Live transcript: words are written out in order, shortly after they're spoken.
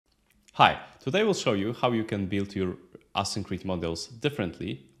Hi, today we'll show you how you can build your async read models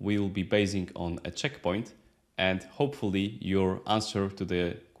differently. We will be basing on a checkpoint, and hopefully your answer to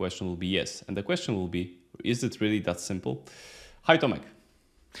the question will be yes. And the question will be, is it really that simple? Hi, Tomek.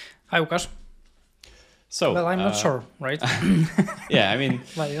 Hi, Łukasz. So, Well, I'm not sure, right? yeah, I mean,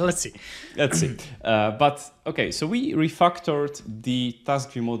 Well, let's see. let's see. But okay, so we refactored the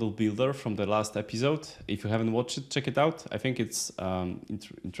task view model builder from the last episode. If you haven't watched it, check it out. I think it's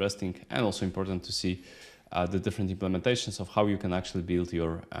interesting and also important to see the different implementations of how you can actually build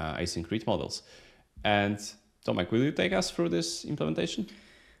your async read models. And Tomek, will you take us through this implementation?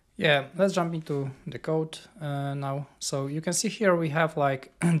 Yeah, let's jump into the code now. So you can see here we have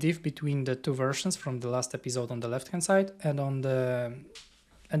like diff between the two versions from the last episode on the left-hand side and on the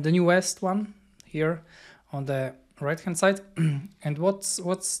newest one here on the right-hand side. And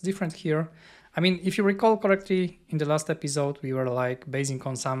what's different here? I mean, if you recall correctly, in the last episode we were like basing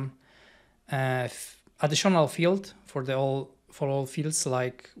on some additional field for all fields,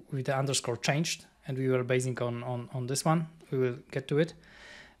 like with the underscore changed, and we were basing on this one. We will get to it.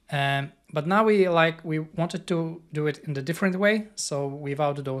 But now we wanted to do it in a different way, so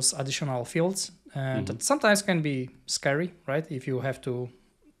without those additional fields. That sometimes can be scary, right? If you have to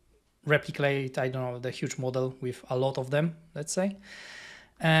replicate, I don't know, the huge model with a lot of them, let's say.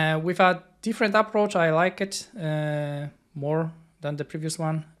 With a different approach, I like it more than the previous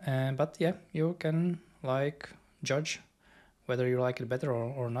one. But yeah, you can like judge whether you like it better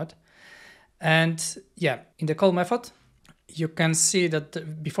or not. And yeah, in the call method, you can see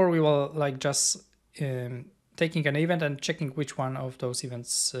that before we were like just taking an event and checking which one of those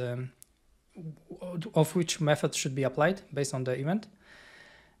events of which method should be applied based on the event.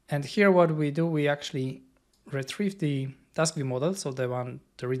 And here what we do, we actually retrieve the task view model, so the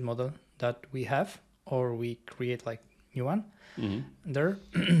read model that we have, or we create like new one. There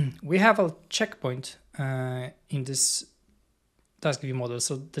we have a checkpoint in this task view model.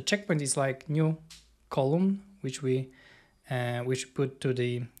 So the checkpoint is like new column which put to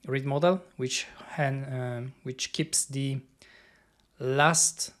the read model, which keeps the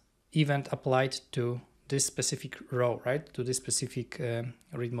last event applied to this specific row, right? To this specific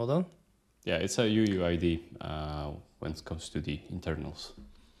read model. Yeah, it's a UUID when it comes to the internals.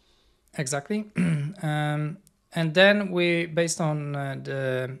 Exactly. And then we, based on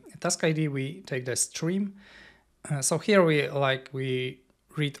the task ID, we take the stream. So here we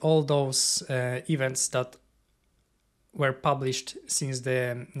read all those events that were published since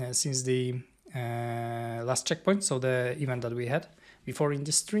the last checkpoint, so the event that we had before in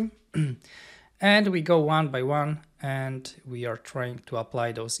the stream. And we go one by one, and we are trying to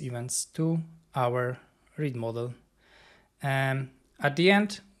apply those events to our read model. At the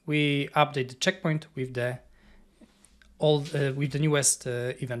end, we update the checkpoint with the newest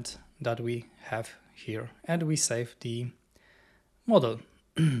event that we have here, and we save the model.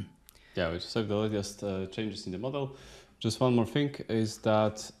 Yeah, we save the latest changes in the model. Just one more thing is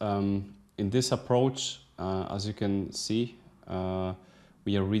that in this approach, as you can see,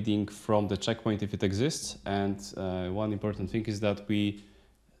 we are reading from the checkpoint if it exists. And one important thing is that we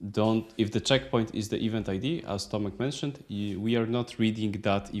don't, if the checkpoint is the event ID, as Tomek mentioned, we are not reading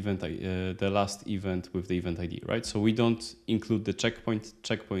that event, the last event with the event ID, right? So we don't include the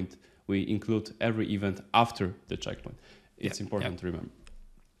checkpoint. We include every event after the checkpoint. It's important to remember.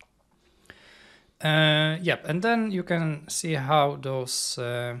 And then you can see how those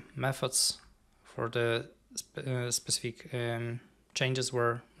methods for the specific changes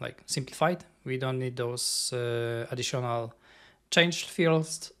were like simplified. We don't need those additional changed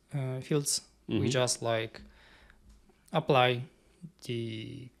fields. We just like apply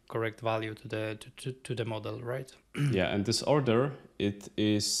the correct value to the model, right? Yeah, and this order, it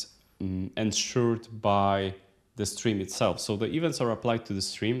is ensured by the stream itself. So the events are applied to the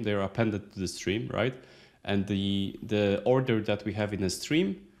stream, they are appended to the stream, right? And the order that we have in a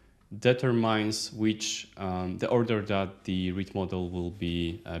stream determines which the order that the read model will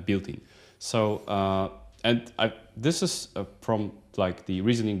be built in. So this is from like the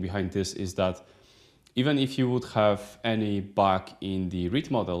reasoning behind this is that even if you would have any bug in the read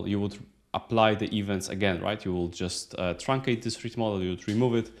model, you would apply the events again, right? You will just truncate this read model, you would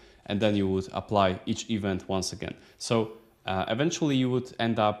remove it, and then you would apply each event once again. So eventually you would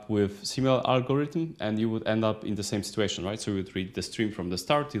end up with similar algorithm, and you would end up in the same situation, right? So you would read the stream from the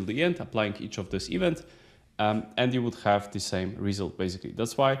start till the end, applying each of these events, and you would have the same result basically.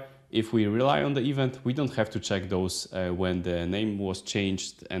 That's why if we rely on the event, we don't have to check those when the name was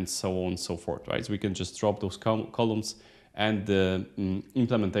changed and so on and so forth, right? So we can just drop those columns, and the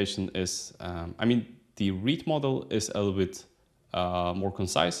implementation is, the read model is a little bit more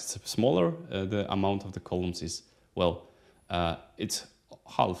concise, it's smaller, the amount of the columns is, well, it's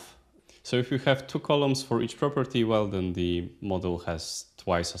half. So if you have 2 columns for each property, well, then the model has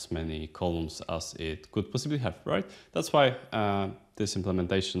twice as many columns as it could possibly have, right? That's why this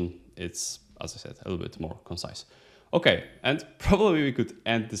implementation, it's, as I said, a little bit more concise. Okay, and probably we could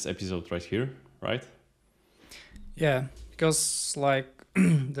end this episode right here, right? Yeah, because like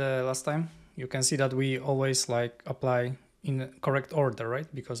the last time, you can see that we always like apply in correct order, right?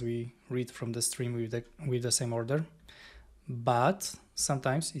 Because we read from the stream with the same order. But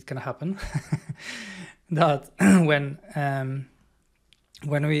sometimes it can happen that when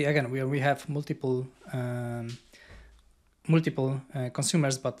we have multiple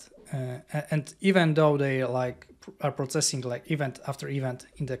consumers, but and even though they like are processing like event after event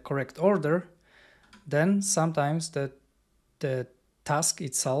in the correct order, then sometimes the task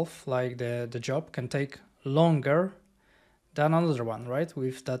itself, like the job, can take longer than another one, right?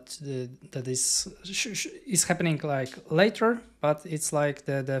 With that that is happening like later, but it's like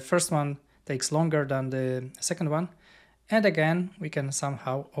the first one takes longer than the second one, and again we can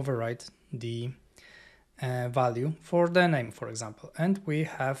somehow overwrite the value for the name, for example, and we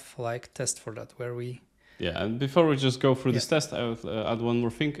have like test for that where we. Yeah, and before we just go through this test, I will add one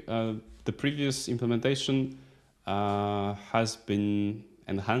more thing. The previous implementation has been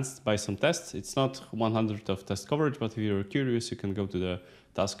enhanced by some tests. It's not 100% of test coverage, but if you're curious, you can go to the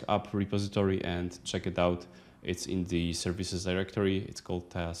task app repository and check it out. It's in the services directory. It's called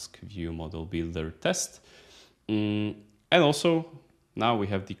task view model builder test. And also now we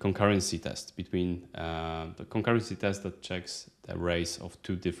have the concurrency test between the concurrency test that checks the arrays of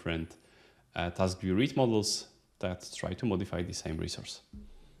 2 different task view read models that try to modify the same resource.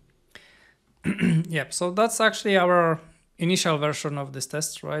 Yep, so that's actually our initial version of this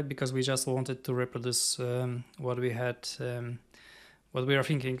test, right? Because we just wanted to reproduce what we had, what we were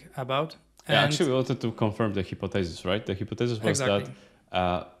thinking about. Yeah, actually, we wanted to confirm the hypothesis, right? The hypothesis was exactly.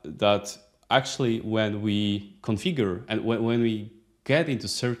 that actually when we configure and when we get into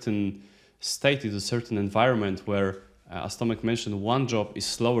certain state, into certain environment where, as Tomek mentioned, one job is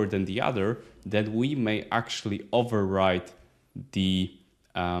slower than the other, then we may actually override the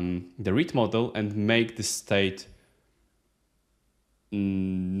read model and make the state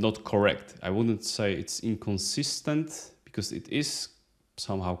not correct. I wouldn't say it's inconsistent because it is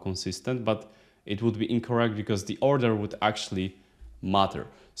somehow consistent, but it would be incorrect because the order would actually matter.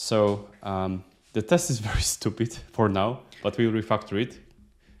 So the test is very stupid for now, but we'll refactor it.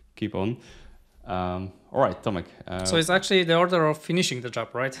 Keep on. All right, Tomek. So it's actually the order of finishing the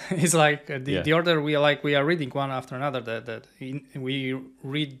job, right? It's like the order we are reading one after another. We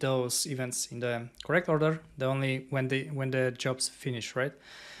read those events in the correct order. Only when the jobs finish, right?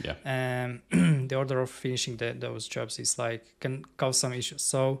 Yeah. The order of finishing those jobs is like can cause some issues.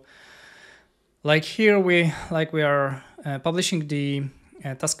 So, like here we are publishing the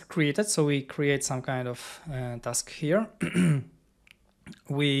task created. So we create some kind of task here.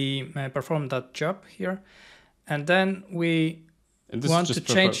 We perform that job here, and then we want to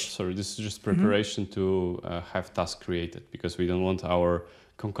change. Sorry, this is just preparation to have task created because we don't want our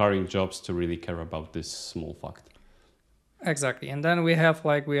concurring jobs to really care about this small fact. Exactly, and then we have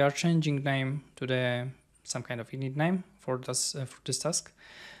we are changing name to some kind of init name for this task,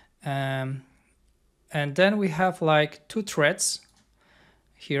 and then we have 2 threads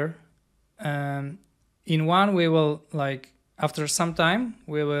here. In one we will after some time,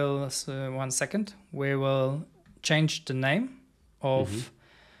 we will 1 second. We will change the name of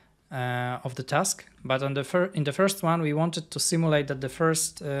the task. But on in the first one, we wanted to simulate that the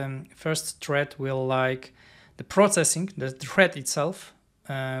first thread will the processing, the thread itself,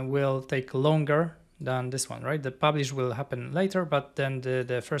 will take longer than this one, right? The publish will happen later, but then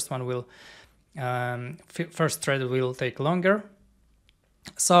the first one will first thread will take longer.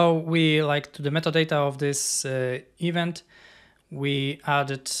 So we to the metadata of this event. We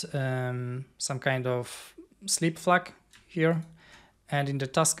added some kind of sleep flag here, and in the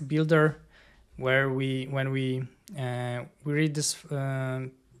task builder, where when we read this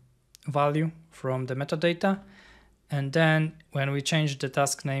value from the metadata, and then when we change the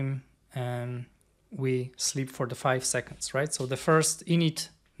task name, we sleep for the 5 seconds, right? So the first init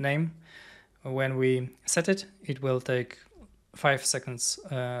name, when we set it, it will take 5 seconds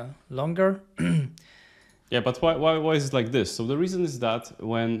longer. Yeah, but why is it like this? So the reason is that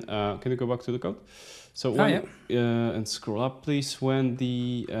when can you go back to the code? So when and scroll up, please. When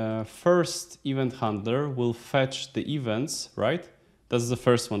the first event handler will fetch the events, right? That's the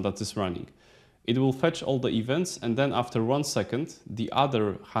first one that is running. It will fetch all the events, and then after 1 second, the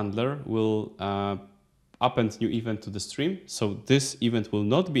other handler will append new event to the stream. So this event will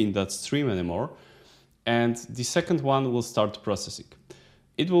not be in that stream anymore. And the second one will start processing.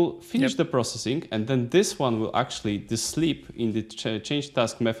 It will finish the processing, and then this one will actually, the sleep in the change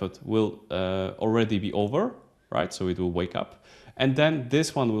task method will already be over, right? So it will wake up. And then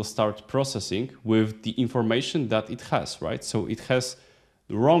this one will start processing with the information that it has, right? So it has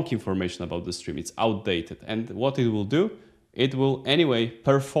wrong information about the stream. It's outdated. And what it will do, it will anyway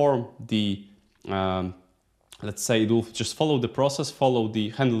perform the, let's say it will just follow the process, follow the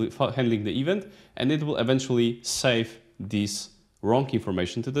handling the event, and it will eventually save this wrong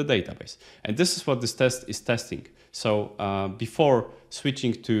information to the database. And this is what this test is testing. So before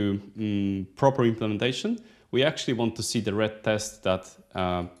switching to proper implementation, we actually want to see the red test that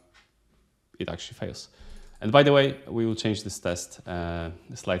it actually fails. And by the way, we will change this test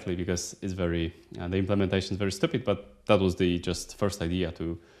slightly because it's very, the implementation is very stupid, but that was the just first idea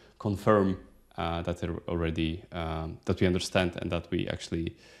to confirm that they're already, that we understand and that we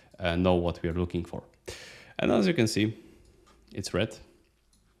actually know what we are looking for. And as you can see, it's red.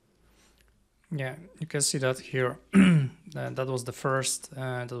 Yeah, you can see that here. That was the first.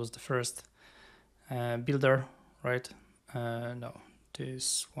 Builder, right? No,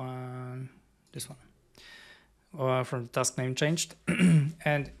 this one. From the task name changed,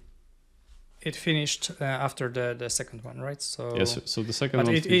 and it finished after the second one, right? So yes. So the second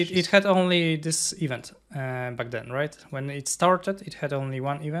one. It had only this event back then, right? When it started, it had only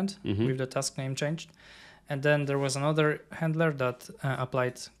one event with the task name changed. And then there was another handler that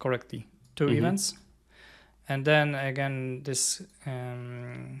applied correctly 2 events. And then again, this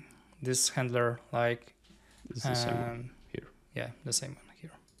handler, like, it's the same one here. Yeah, the same one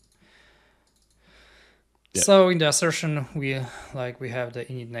here. Yeah. So in the assertion, we have the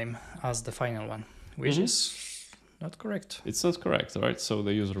init name as the final one, which is not correct. It's not correct, right? So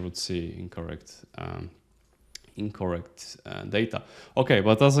the user would see incorrect data. Okay,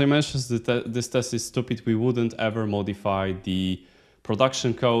 but as I mentioned, this test is stupid. We wouldn't ever modify the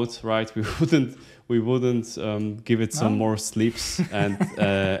production code, right? We wouldn't give it some more sleeps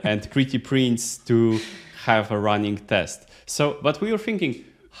and pretty prints to have a running test. So, but we were thinking,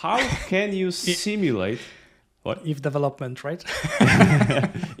 how can you simulate what? If development, right?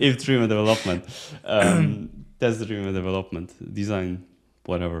 If driven development, test driven development, design,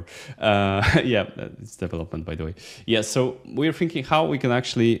 whatever. Yeah, it's development, by the way. Yeah, so we're thinking how we can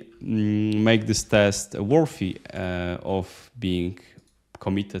actually make this test worthy of being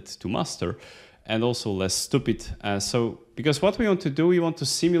committed to master and also less stupid. So because what we want to do, we want to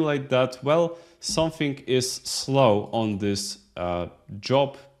simulate that, well, something is slow on this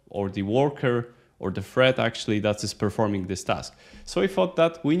job or the worker or the thread actually that is performing this task. So we thought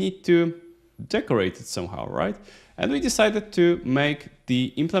that we need to decorate it somehow, right? And we decided to make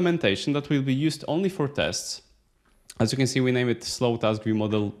the implementation that will be used only for tests. As you can see, we name it Slow Task View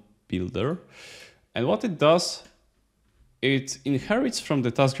Model Builder. And what it does, it inherits from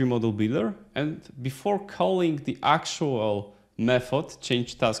the Task View Model Builder, and before calling the actual method,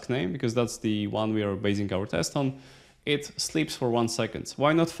 change task name, because that's the one we are basing our test on, it sleeps for 1 second.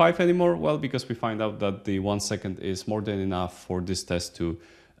 Why not 5 anymore? Well, because we find out that the 1 second is more than enough for this test to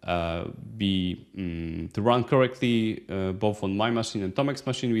to run correctly, both on my machine and Tomek's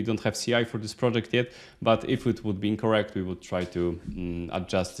machine. We don't have CI for this project yet, but if it would be incorrect, we would try to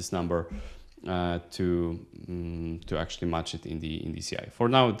adjust this number to actually match it in the CI. For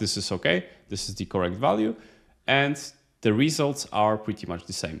now, this is okay. This is the correct value, and the results are pretty much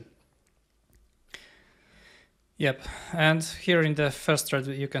the same. Yep, and here in the first thread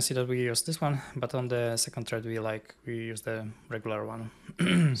you can see that we use this one, but on the second thread we use the regular one.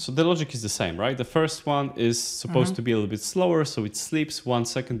 So the logic is the same, right? The first one is supposed to be a little bit slower, so it sleeps 1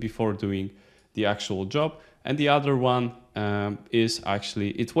 second before doing the actual job, and the other one is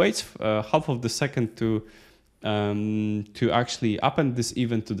actually, it waits half of the second to actually append this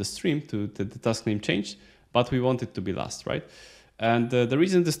event to the stream, to the task name change, but we want it to be last, right? And the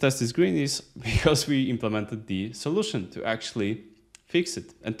reason this test is green is because we implemented the solution to actually fix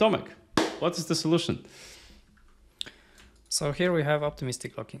it. And Tomek, what is the solution? So here we have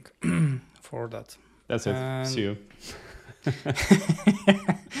optimistic locking for that. That's it. See you.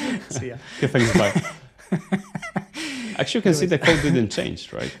 See ya. Okay, thanks, bye. Actually, you can see the code didn't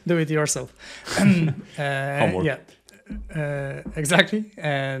change, right? Do it yourself. Homework. Yeah. Exactly.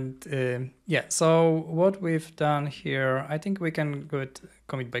 And yeah, so what we've done here, I think we can go it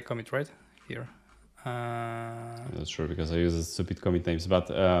commit by commit, right? Here. I'm not sure because I use stupid commit names,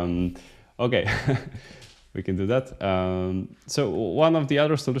 but okay, we can do that. So one of the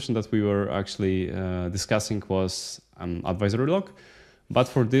other solutions that we were actually discussing was advisory log. But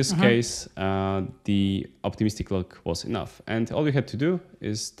for this case, the optimistic log was enough. And all we had to do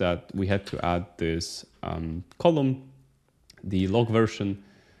is that we had to add this column, the log version,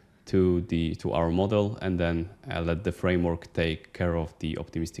 to our model, and then let the framework take care of the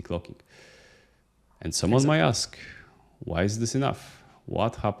optimistic logging. And someone might ask, why is this enough?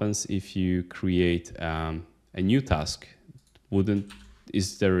 What happens if you create a new task?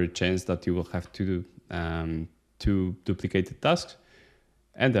 Is there a chance that you will have to do two duplicated tasks?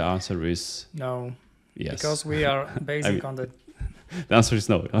 And the answer is no. Yes. Because we are basing on the... The answer is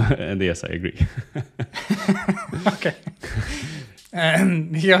no. And yes, I agree. Okay.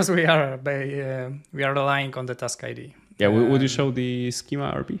 Because we are relying on the task ID. Yeah, would you show the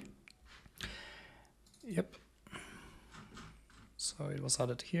schema RP? Yep. So it was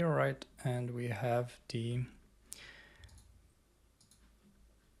added here, right? And we have the...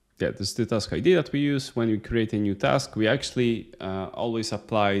 Yeah, this is the task ID that we use when we create a new task. We actually always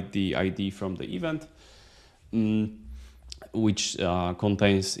apply the ID from the event, which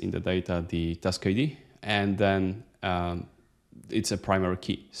contains in the data the task ID, and then it's a primary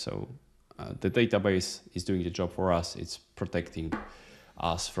key. So the database is doing the job for us. It's protecting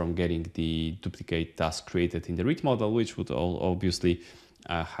us from getting the duplicate task created in the read model, which would obviously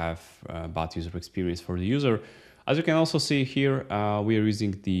have bad user experience for the user. As you can also see here, we are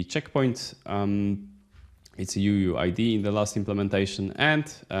using the checkpoint. It's a UUID in the last implementation, and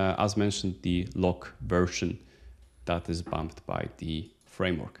as mentioned, the log version that is bumped by the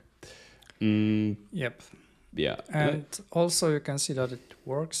framework. Yep. Yeah. And also you can see that it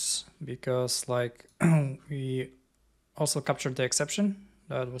works because like we also captured the exception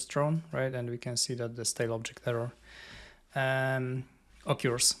that was thrown, right? And we can see that the stale object error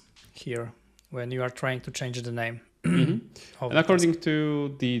occurs here when you are trying to change the name. And according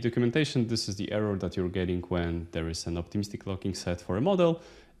to the documentation, this is the error that you're getting when there is an optimistic logging set for a model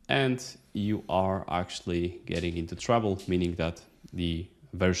and you are actually getting into trouble, meaning that the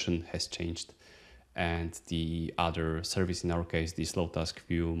version has changed and the other service, in our case, the slow task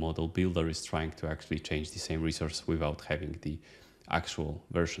view model builder, is trying to actually change the same resource without having the actual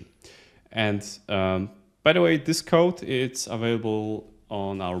version. And by the way, this code, it's available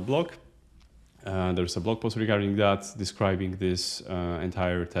on our blog. There's a blog post regarding that, describing this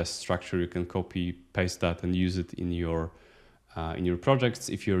entire test structure. You can copy, paste that, and use it in your projects.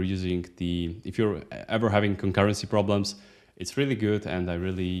 If you're ever having concurrency problems, it's really good, and I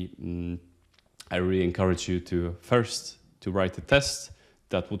really encourage you to first write a test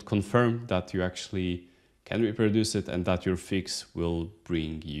that would confirm that you actually can reproduce it and that your fix will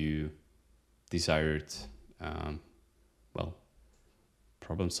bring you desired,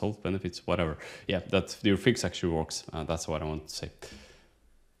 problem solved, benefits, whatever. Yeah, that your fix actually works. That's what I want to say.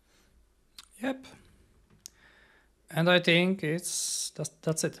 Yep. And I think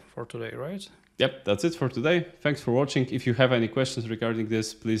that's it for today, right? Yep, that's it for today. Thanks for watching. If you have any questions regarding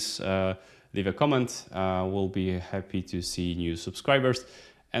this, please leave a comment. We'll be happy to see new subscribers.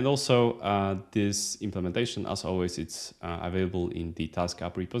 And also this implementation, as always, it's available in the task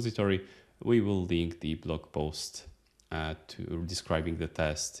app repository. We will link the blog post to describing the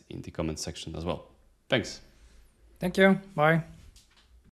test in the comment section as well. Thanks. Thank you. Bye.